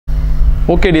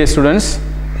Okay dear students,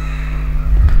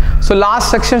 so last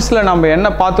sections la நம்ம என்ன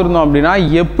பார்த்திருந்தோம் அப்படினா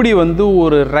எப்படி வந்து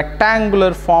ஒரு rectangular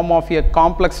form of a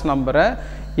complex number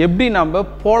எப்படி நம்ம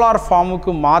polar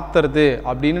formக்கு மாத்துறது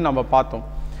அப்படினு நம்ம பார்த்தோம்.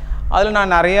 அதுல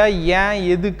நான் நிறைய ஏன்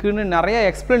எதுக்குன்னு நிறைய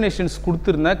explanations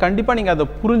கொடுத்திருந்தேன். கண்டிப்பா நீங்க அதை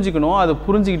புரிஞ்சிக்கணும். அதை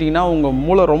புரிஞ்சிக்கிட்டீங்கன்னா உங்க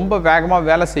மூளை ரொம்ப வேகமா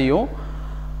வேலை செய்யும்.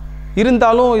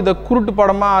 இருந்தாலும் இத குருட்டு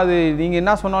படமா அது நீங்க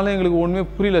என்ன சொன்னாலும் எங்களுக்கு ஒண்ணுமே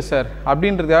புரியல சார்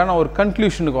அப்படின்றதுக்காக நான் ஒரு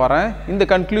கன்க்ளூஷனுக்கு வரேன். இந்த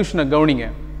கன்க்ளூஷனை கவனிங்க.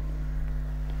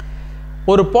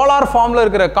 ஒரு போலார் ஃபார்ம்ல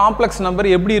இருக்கிற காம்ப்ளெக்ஸ் நம்பர்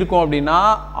எப்படி இருக்கும் அப்படினா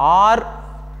r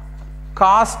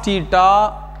cos θ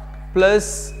plus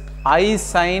I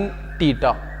sin θ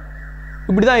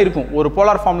இப்படி தான் இருக்கும். ஒரு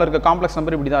போலார் ஃபார்ம்ல இருக்க காம்ப்ளெக்ஸ்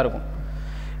நம்பர் இப்படி தான் இருக்கும்.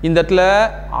 இந்த இடத்துல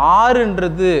r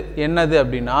ன்றது என்னது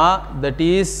அப்படினா that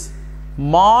is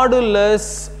modulus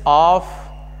of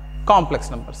complex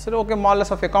number. So okay, modulus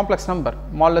of a complex number,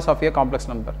 modulus of a complex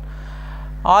number.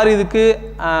 R இதுக்கு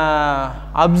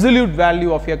absolute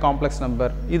value of a complex number.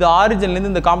 இது ஆரிஜின்ல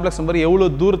இருந்து இந்த காம்ப்ளெக்ஸ் நம்பர்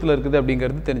எவ்வளவு தூரத்துல இருக்குது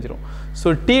அப்படிங்கிறது தெரிஞ்சிரும். So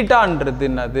θன்றது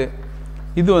என்னது?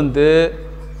 இது வந்து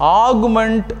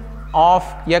augment of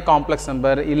a complex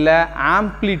number இல்ல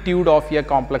amplitude of a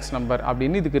complex number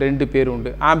அப்படினு இதுக்கு ரெண்டு பேர்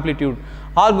உண்டு. Amplitude,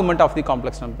 augment of the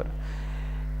complex number.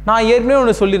 நான் ஏற்கனவே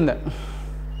ஒன்னு சொல்லிருந்தேன்.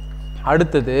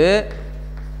 அடுத்து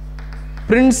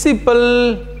principal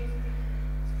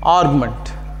argument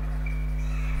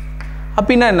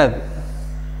அப்படினா என்னது?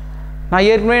 நான்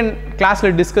ஏற்கனவே கிளாஸ்ல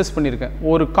டிஸ்கஸ் பண்ணியிருக்கேன்.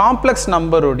 ஒரு காம்ப்ளெக்ஸ்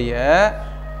நம்பருடைய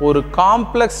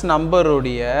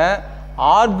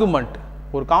ஆர்குமெண்ட்,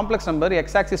 ஒரு காம்ப்ளெக்ஸ் நம்பர்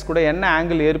எக்ஸ் ஆக்சிஸ் கூட என்ன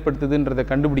ஆங்கிள் ஏற்படுத்துதுன்றதை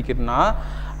கண்டுபிடிக்கிறதுனா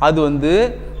அது வந்து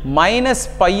மைனஸ்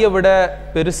பையை விட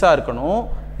பெருசாக இருக்கணும்,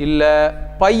 இல்லை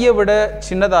பையை விட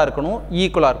சின்னதாக இருக்கணும்,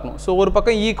 ஈக்குவலாக இருக்கணும். ஸோ ஒரு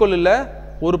பக்கம் ஈக்குவல் இல்லை,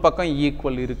 ஒரு பக்கம்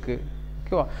ஈக்குவல் இருக்குது.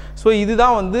 ஓகேவா? ஸோ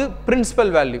இதுதான் வந்து பிரின்சிபல்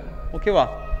வேல்யூ. ஓகேவா?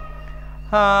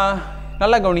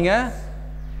 நல்லா கவனிங்க.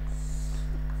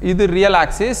 இது ரியல்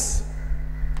ஆக்சிஸ்,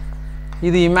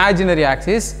 இது இமேஜினரி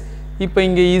ஆக்சிஸ். இப்போ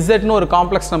இங்கே இசட்னு ஒரு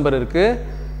காம்ப்ளெக்ஸ் நம்பர் இருக்குது.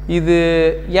 இது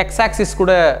எக்ஸ் ஆக்சிஸ்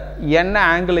கூட என்ன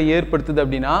ஆங்கிளை ஏற்படுத்துது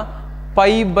அப்படின்னா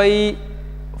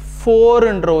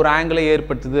π/4ன்ற ஒரு ஆங்கிளை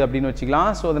ஏற்படுத்துது அப்படின்னு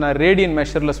வச்சுக்கலாம். ஸோ அதை நான் ரேடியன்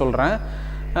மெஷரில் சொல்கிறேன்.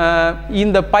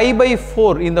 இந்த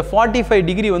π/4 இந்த 45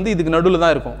 டிகிரி வந்து இதுக்கு நடுவில்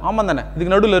தான் இருக்கும். ஆமாம் தானே?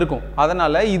 இதுக்கு நடுவில் இருக்கும்.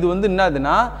 அதனால் இது வந்து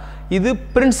என்னதுன்னா இது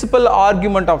principal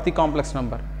argument of the complex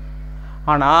number.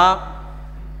 ஆனால்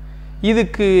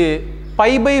இதுக்கு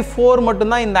π/4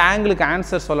 மட்டும்தான் இந்த ஆங்கிளுக்கு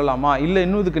ஆன்சர் சொல்லலாமா? இல்லை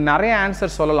இன்னும் இதுக்கு நிறைய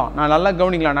ஆன்சர் சொல்லலாம். நான் நல்லா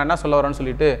கவனிக்கலாம் நான் என்ன சொல்ல வரேன்னு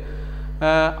சொல்லிட்டு.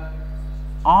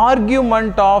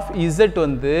 ஆர்குமெண்ட் ஆஃப் இசட்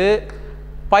வந்து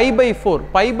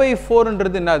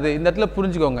π/4ன்றது என்னது? இந்த இடத்துல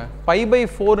புரிஞ்சுக்கோங்க.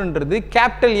 π/4ன்றது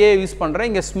கேபிட்டல் ஏ யூஸ் பண்ணுறேன்,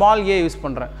 இங்கே ஸ்மால் ஏ யூஸ்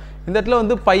பண்ணுறேன். இந்த இடத்துல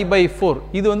வந்து π/4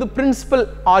 இது வந்து பிரின்சிபல்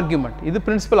ஆர்குமெண்ட். இது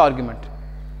பிரின்சிபல் ஆர்குமெண்ட்.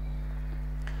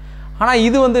 ஆனால்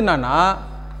இது வந்து என்னன்னா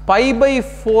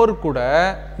π/4 கூட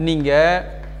நீங்கள்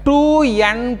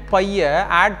 2n பையை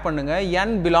ஆட் பண்ணுங்க, n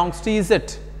belongs to z.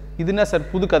 இது என்ன சார்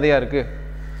புது கதையாக இருக்குது?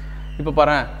 இப்போ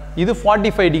பாரு, இது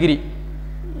 45 டிகிரி.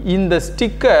 இந்த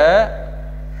ஸ்டிக்கை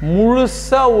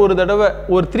முழுசாக ஒரு தடவை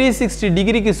ஒரு 360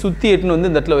 டிகிரிக்கு சுற்றி எட்டுன்னு வந்து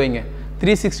இந்த இடத்துல வைங்க.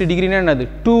 360 டிகிரினா என்னது?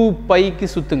 2πக்கு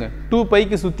சுற்றுங்க.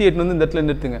 2πக்கு சுற்றி எட்டுன்னு வந்து இந்த இடத்துல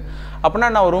நிறுத்துங்க. அப்படின்னா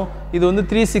என்ன வரும்? இது வந்து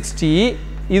 360,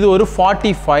 இது ஒரு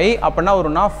 45, அப்படின்னா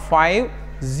வரும்னா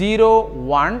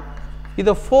 501.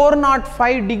 இதை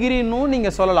 405 டிகிரின்னு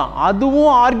நீங்கள் சொல்லலாம்.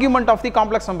 அதுவும் argument of the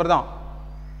complex number தான்.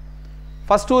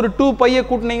 ஃபர்ஸ்ட் ஒரு 2πயை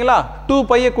கூட்டினீங்களா,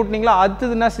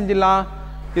 அடுத்தது என்ன செஞ்சிடலாம்?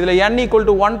 இதில் n =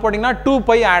 1 போட்டிங்கன்னா 2π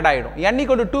ஆட் ஆகிடும். n =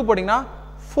 2 போட்டிங்கன்னா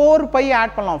 4π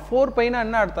ஆட் பண்ணலாம். 4πனா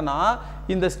என்ன அர்த்தம்னா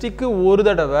இந்த ஸ்டிக்கு ஒரு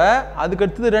தடவை, அதுக்கு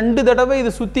அடுத்தது 2 தடவை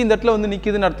இது சுற்றி இந்த இடத்துல வந்து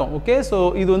நிற்கிதுன்னு அர்த்தம். ஓகே, ஸோ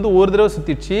இது வந்து ஒரு தடவை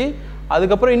சுற்றிடுச்சு,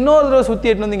 அதுக்கப்புறம் இன்னொரு தடவை சுற்றி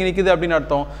எட்டு வந்து இங்கே நிற்குது அப்படின்னு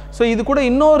அர்த்தம். ஸோ இது கூட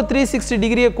இன்னொரு 360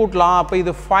 டிகிரியை கூட்டலாம். அப்போ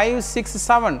இது 5, 6,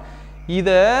 7.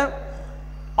 இது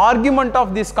argument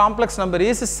of this complex number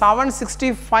is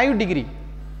 765 degree.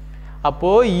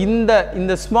 அப்போது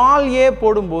இந்த ஸ்மால் ஏ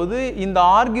போடும்போது இந்த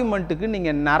ஆர்குமெண்ட்டுக்கு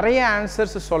நீங்கள் நிறைய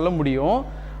ஆன்சர்ஸ் சொல்ல முடியும்.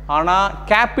 ஆனால்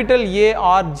கேபிட்டல்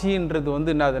ARGன்றது வந்து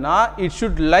என்னதுன்னா it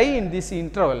should lie in this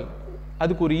interval.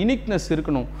 அதுக்கு ஒரு யூனிக்னஸ்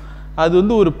இருக்கணும். அது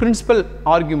வந்து ஒரு பிரின்சிபல்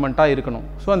ஆர்குமெண்ட்டாக இருக்கணும்.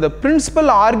 ஸோ அந்த பிரின்சிபல்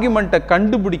ஆர்குமெண்ட்டை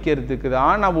கண்டுபிடிக்கிறதுக்கு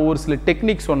தான் நம்ம ஒரு சில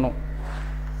டெக்னிக் சொன்னோம்.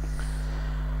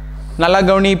 நல்லா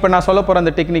கவனி. இப்போ நான் சொல்ல போகிற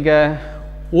அந்த டெக்னிக்கை,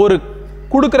 ஒரு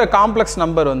கொடுக்குற காம்ப்ளெக்ஸ்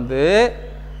நம்பர் வந்து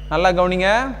நல்லா கவனிங்க.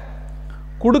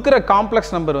 கொடுக்குற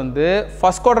காம்ப்ளெக்ஸ் நம்பர் வந்து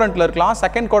ஃபர்ஸ்ட் குவாட்ரண்ட்டில் இருக்கலாம்,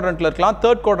 செகண்ட் குவாட்ரண்ட்டில் இருக்கலாம்,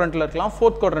 தேர்ட் குவாட்ரண்ட்டில் இருக்கலாம்,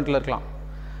 ஃபோர்த் குவாட்ரண்ட்டில் இருக்கலாம்.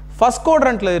 ஃபர்ஸ்ட்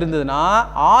குவாட்ரண்ட்டில் இருந்ததுன்னா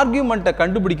ஆர்குமெண்ட்டை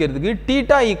கண்டுபிடிக்கிறதுக்கு θ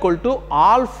 =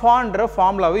 ஆல்ஃபான்ற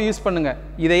ஃபார்முலாவை யூஸ் பண்ணுங்கள்.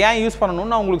 இதை ஏன் யூஸ்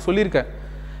பண்ணணும்னு நான் உங்களுக்கு சொல்லியிருக்கேன்.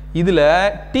 இதில்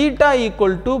θ =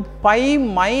 π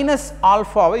 -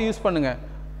 ஆல்ஃபாவை யூஸ் பண்ணுங்கள்.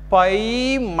 π -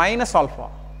 ஆல்ஃபா,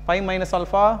 π -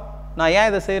 ஆல்ஃபா நான் ஏன்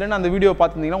இதை செய்கிறேன்னு அந்த வீடியோ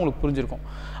பார்த்துருந்தீங்கன்னா உங்களுக்கு புரிஞ்சிருக்கும்.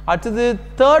 அடுத்தது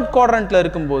தேர்ட் குவாட்ரண்ட்டில்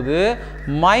இருக்கும்போது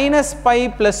மைனஸ் பை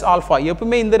ப்ளஸ் ஆல்ஃபா.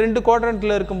 எப்பவுமே இந்த ரெண்டு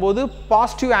குவாட்ரண்ட்டில் இருக்கும்போது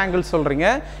பாசிட்டிவ் ஆங்கிள் சொல்கிறீங்க.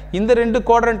 இந்த ரெண்டு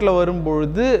குவாட்ரண்ட்டில்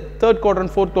வரும்பொழுது தேர்ட்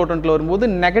குவாட்ரண்ட் ஃபோர்த் குவாட்ரண்ட்டில் வரும்போது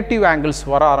நெகட்டிவ் ஆங்கிள்ஸ்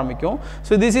வர ஆரம்பிக்கும்.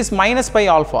 So this is minus by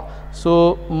alpha. So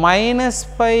minus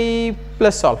pi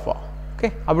plus alpha.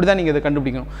 Okay, அப்படி தான் நீங்கள் இதை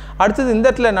கண்டுபிடிக்கணும். அடுத்தது இந்த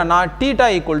இடத்துல என்னன்னா theta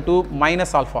equal to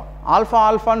minus alpha.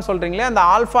 ஆல்ஃபான்னு சொல்கிறீங்களே, அந்த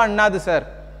ஆல்ஃபா என்னது sir?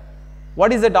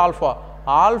 What is that alpha?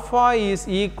 Alpha is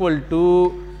equal to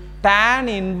tan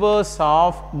inverse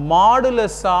of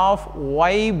modulus of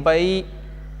y by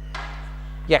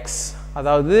x.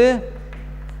 அதாவது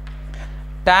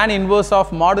tan inverse of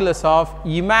modulus of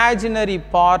imaginary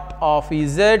part of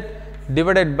z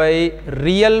divided by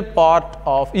real part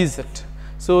of z.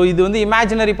 So இது வந்து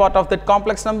imaginary part of that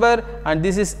complex number and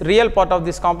this is real part of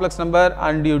this complex number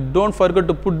and you don't forget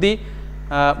to put the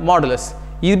modulus.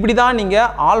 இப்படி தான்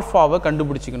நீங்கள் ஆல்ஃபாவை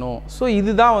கண்டுபிடிச்சிக்கணும். So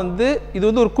இது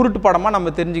வந்து ஒரு குருட்டு படமாக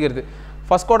நம்ம தெரிஞ்சுக்கிறது.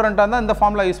 ஃபர்ஸ்ட் குவாட்ரண்ட்டாக இருந்தால் இந்த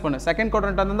ஃபார்முலா யூஸ் பண்ணு, செகண்ட்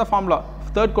குவாட்ரண்ட்டாக இருந்தால் இந்த ஃபார்முலா,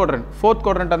 தேர்ட் குவாட்ரண்ட் ஃபோர்த்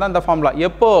குவாட்ரண்ட்டாக இருந்தால் இந்த ஃபார்முலா.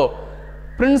 எப்போ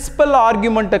பிரின்சிபல்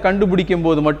ஆர்குமெண்ட்டை கண்டுபிடிக்கும்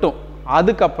போது மட்டும்.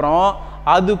 அதுக்கப்புறம்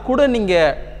அது கூட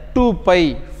நீங்கள் 2π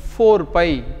 4π.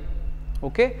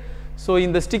 ஓகே, ஸோ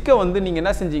இந்த ஸ்டிக்கை வந்து நீங்கள்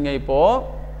என்ன செஞ்சீங்க, இப்போது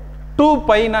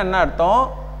 2πனா என்ன அர்த்தம்,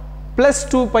 ப்ளஸ்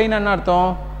 2πனா என்ன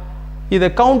அர்த்தம், இதை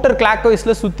கவுண்டர் கிளாக்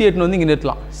வைஸில் சுற்றி எட்டுன்னு வந்து இங்கே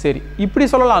நிறுத்தலாம். சரி, இப்படி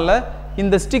சொல்லலாம்ல,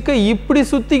 இந்த ஸ்டிக்கை இப்படி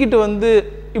சுற்றிக்கிட்டு வந்து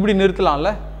இப்படி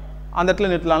நிறுத்தலாம்ல, அந்த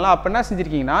இடத்துல நிறுத்தலாம்ல. அப்போ என்ன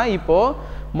செஞ்சுருக்கீங்கன்னா, இப்போது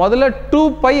முதல்ல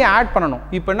 2π ஆட் பண்ணணும்.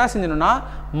 இப்போ என்ன செஞ்சணும்னா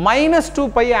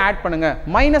 -2π ஆட் பண்ணுங்கள்.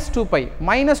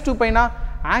 -2πனா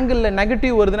ஆங்கிளில்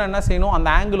நெகட்டிவ் வருதுன்னா என்ன செய்யணும், அந்த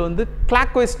ஆங்கிள் வந்து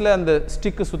கிளாக் வைஸில் அந்த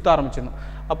ஸ்டிக்கு சுற்ற ஆரம்பிச்சிடணும்.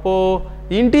 அப்போது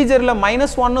இன்டீஜரில்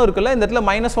 -1 இருக்குல்ல, இந்த இடத்துல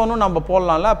 -1 நம்ம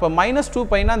போடலாம்ல. அப்போ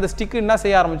 -2πனா அந்த ஸ்டிக்கு என்ன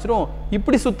செய்ய ஆரம்பிச்சிடும்,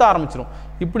 இப்படி சுற்ற ஆரம்பிச்சிடும்.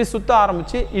 இப்படி சுற்ற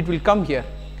ஆரம்பிச்சு it will come here.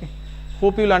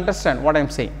 Hope you will understand what I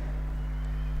am saying.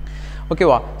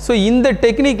 ஓகேவா? ஸோ இந்த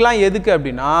டெக்னிக்லாம் எதுக்கு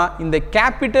அப்படின்னா, இந்த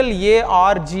கேபிட்டல்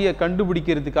ARGயை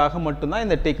கண்டுபிடிக்கிறதுக்காக மட்டும்தான்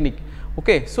இந்த technique.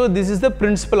 Okay, so this is the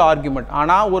principal argument.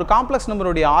 ஆனால் ஒரு காம்ப்ளெக்ஸ்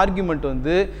நம்பருடைய ஆர்குமெண்ட்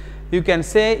வந்து you can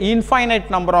say infinite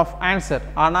number of answer.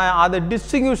 ஆனால் அதை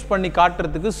டிஸ்டிங்யூஷ் பண்ணி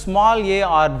காட்டுறதுக்கு ஸ்மால்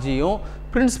ARGயும்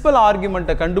பிரின்சிபல்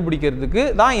ஆர்குமெண்ட்டை கண்டுபிடிக்கிறதுக்கு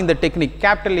தான் இந்த டெக்னிக்.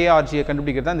 கேபிட்டல் ARGயை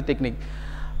கண்டுபிடிக்கிறது தான் இந்த டெக்னிக்.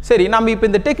 சரி, நம்ம இப்போ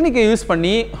இந்த டெக்னிக்கை யூஸ்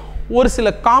பண்ணி ஒரு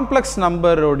சில காம்ப்ளெக்ஸ்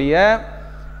நம்பருடைய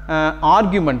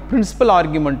ஆர்குமெண்ட், பிரின்சிபல்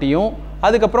ஆர்குமெண்ட்டையும்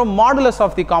அதுக்கப்புறம் மாடுலஸ்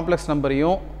ஆஃப் தி காம்ப்ளெக்ஸ்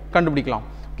நம்பரையும் கண்டுபிடிக்கலாம்.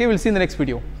 Okay, will see in the next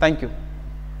video. Thank you.